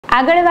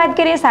આગળ વાત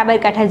કરીએ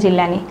સાબરકાંઠા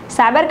જિલ્લાની।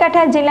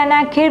 સાબરકાંઠા જિલ્લાના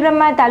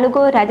ખેડબ્રહ્મા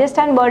તાલુકો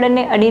રાજસ્થાન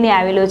બોર્ડરને અડીને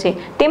આવેલો છે,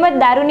 તેમજ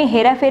દારૂની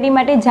હેરાફેરી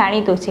માટે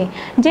જાણીતો છે,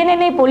 જેને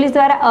લઈ પોલીસ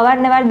દ્વારા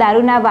અવારનવાર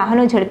દારૂના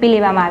વાહનો ઝડપી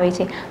લેવામાં આવે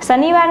છે।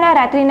 શનિવારના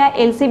રાત્રિના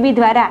એલસીબી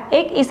દ્વારા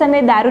એક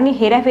ઈસમને દારૂની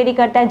હેરાફેરી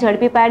કરતા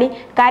ઝડપી પાડી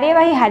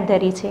કાર્યવાહી હાથ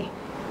ધરી છે।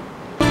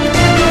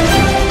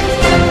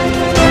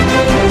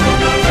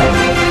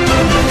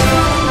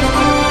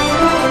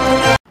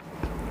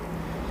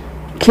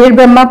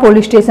 ખેડબ્રહ્મા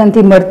પોલીસ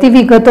સ્ટેશનથી મળતી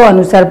વિગતો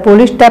અનુસાર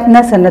પોલીસ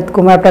સ્ટાફના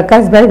સનતકુમાર,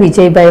 પ્રકાશભાઈ,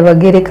 વિજયભાઈ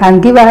વગેરે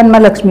ખાનગી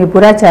વાહનમાં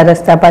લક્ષ્મીપુરા 4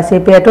 રસ્તા પાસે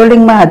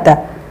પેટ્રોલિંગમાં હતા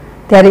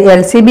ત્યારે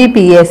એલસીબી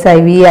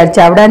પીએસઆઈ વીઆર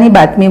ચાવડાની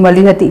બાતમી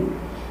મળી હતી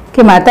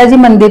કે માતાજી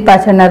મંદિર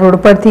પાછળના રોડ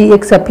પરથી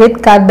એક સફેદ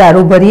કાર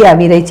દારૂ ભરી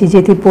આવી રહી છે,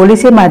 જેથી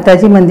પોલીસે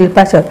માતાજી મંદિર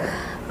પાછળ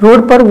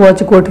રોડ પર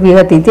વોચ ગોઠવી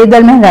હતી। તે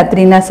દરમિયાન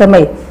રાત્રિના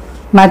સમયે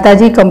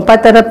માતાજી કંપા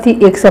તરફથી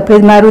એક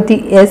સફેદ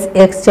Maruti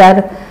SX4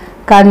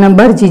 car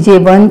number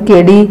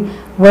GJ1KD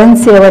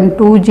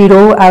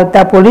 1720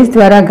 આવતા પોલીસ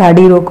દ્વારા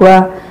ગાડી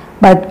રોકવા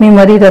બાતમી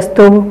મળી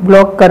રસ્તો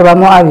બ્લોક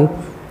કરવામાં આવ્યો,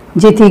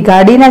 જેથી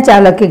ગાડીના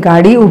ચાલકે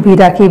ગાડી ઊભી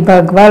રાખી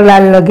ભાગવા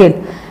લાગેલ,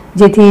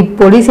 જેથી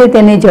પોલીસે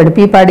તેને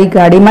ઝડપી પાડી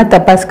ગાડીમાં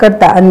તપાસ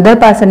કરતા અંદર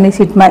પાછળની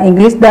સીટમાં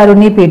ઇંગ્લિશ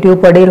દારૂની પેટીઓ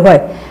પડેલ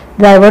હોય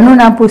ડ્રાઈવરનું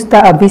નામ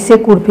પૂછતા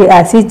અભિષેક ઉર્ફે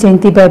આશીષ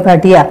જયંતિભાઈ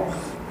ભાટિયા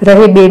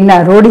રહે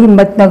બેડના રોડ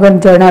હિંમતનગર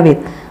જણાવેલ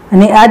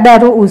અને આ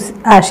દારૂ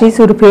આશીષ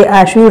ઉર્ફે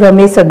આશુ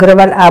રમેશ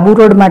અગ્રવાલ આબુ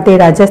રોડ માટે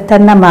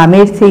રાજસ્થાનના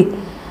મામેરથી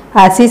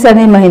આશીષ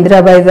અને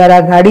મહેન્દ્રભાઈ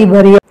દ્વારા ગાડી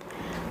ભરી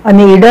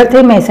અને ઈડર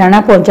થઈ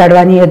મહેસાણા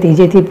પહોંચાડવાની હતી,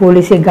 જેથી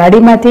પોલીસે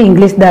ગાડીમાંથી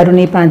ઇંગ્લિશ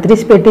દારૂની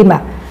 35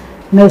 પેટીમાં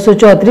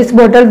 934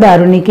 બોટલ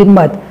દારૂની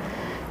કિંમત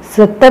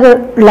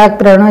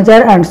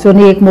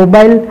 17,03,800ની એક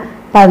મોબાઈલ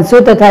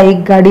 500 તથા એક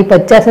ગાડી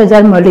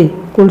 50,000 મળી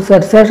કુલ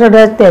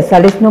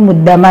 67,045નો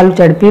મુદ્દામાલ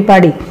ઝડપી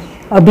પાડી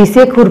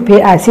અભિષેક ઉર્ફે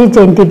આશીષ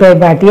જયંતિભાઈ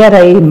ભાટિયા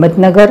રહે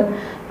હિંમતનગર,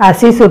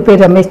 આશીષ ઉર્ફે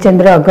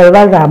રમેશચંદ્ર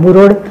અગ્રવાલ રાબુ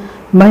રોડ,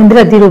 મહેન્દ્ર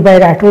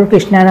ધીરુભાઈ રાઠોડ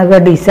કૃષ્ણાનગર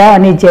ડીસા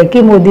અને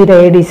જેકી મોદી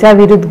રહે ડીસા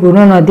વિરુદ્ધ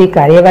ગુનો નોંધી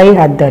કાર્યવાહી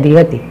હાથ ધરી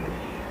હતી।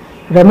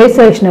 રમેશ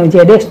વૈષ્ણવ,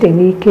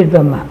 zstvnews,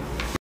 ખેડબ્રહ્મા।